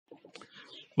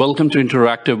Welcome to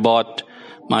Interactive Bot,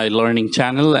 my learning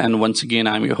channel. And once again,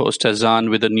 I'm your host Azan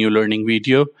with a new learning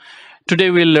video. Today,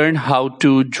 we'll learn how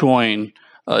to join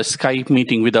a Skype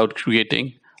meeting without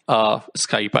creating a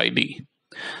Skype ID.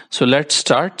 So let's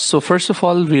start. So first of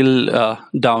all, we'll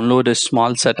download a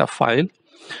small setup file.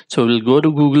 So we'll go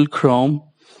to Google Chrome,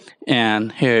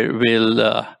 and here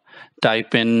we'll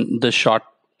type in the short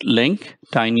link,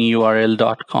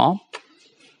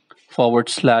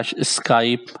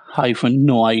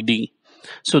 tinyurl.com/Skype-no-ID.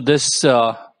 So this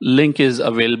link is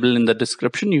available in the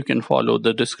description. You can follow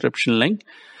the description link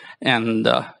and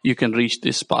you can reach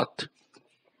this path.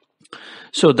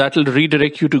 So that will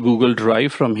redirect you to Google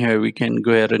Drive. From here, we can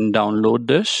go ahead and download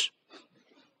this.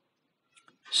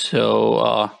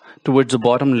 So towards the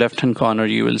bottom left-hand corner,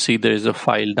 you will see there is a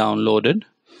file downloaded.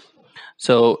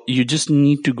 So you just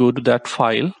need to go to that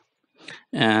file.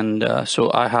 And so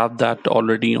I have that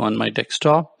already on my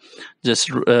desktop.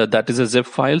 Just that is a zip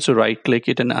file. So right click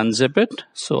it and unzip it.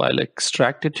 So I'll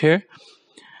extract it here.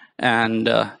 And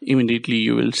immediately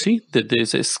you will see that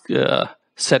there's a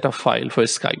setup file for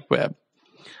Skype Web.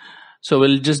 So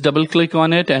we'll just double click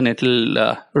on it and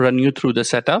it'll run you through the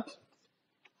setup.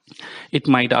 It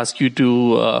might ask you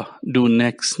to do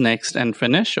next, and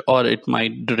finish, or it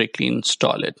might directly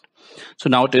install it. So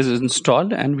now it is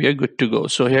installed and we are good to go.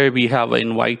 So here we have an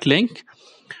invite link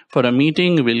for a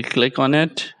meeting. We'll click on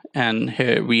it and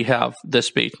here we have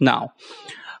this page. Now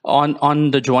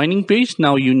on the joining page,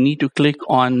 now you need to click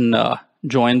on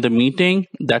join the meeting.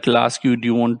 That will ask you, do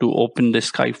you want to open the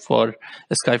Skype for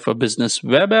Business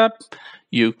web app?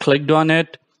 You clicked on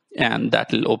it and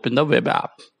that will open the web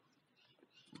app.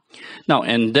 Now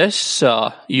in this,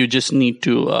 you just need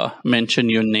to mention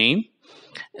your name,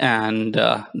 and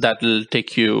that will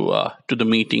take you to the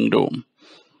meeting room.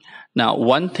 Now,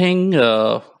 one thing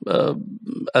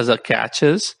as a catch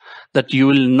is that you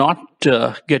will not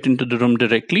get into the room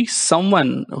directly.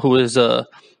 Someone who is as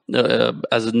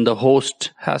in the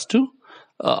host has to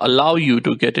allow you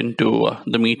to get into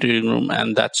the meeting room,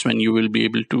 and that's when you will be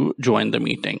able to join the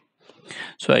meeting.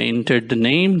 So I entered the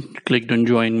name, clicked on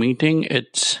join meeting.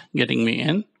 It's getting me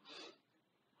in.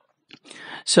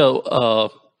 So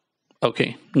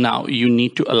okay, now you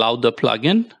need to allow the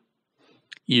plugin.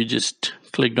 You just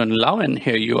clicked on allow and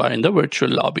here you are in the virtual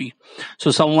lobby. So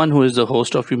someone who is the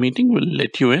host of your meeting will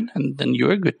let you in and then you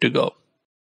are good to go.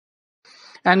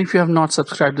 And if you have not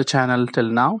subscribed the channel till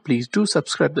now, please do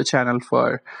subscribe the channel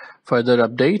for further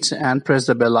updates and press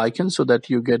the bell icon so that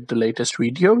you get the latest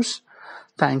videos.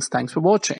 Thanks for watching.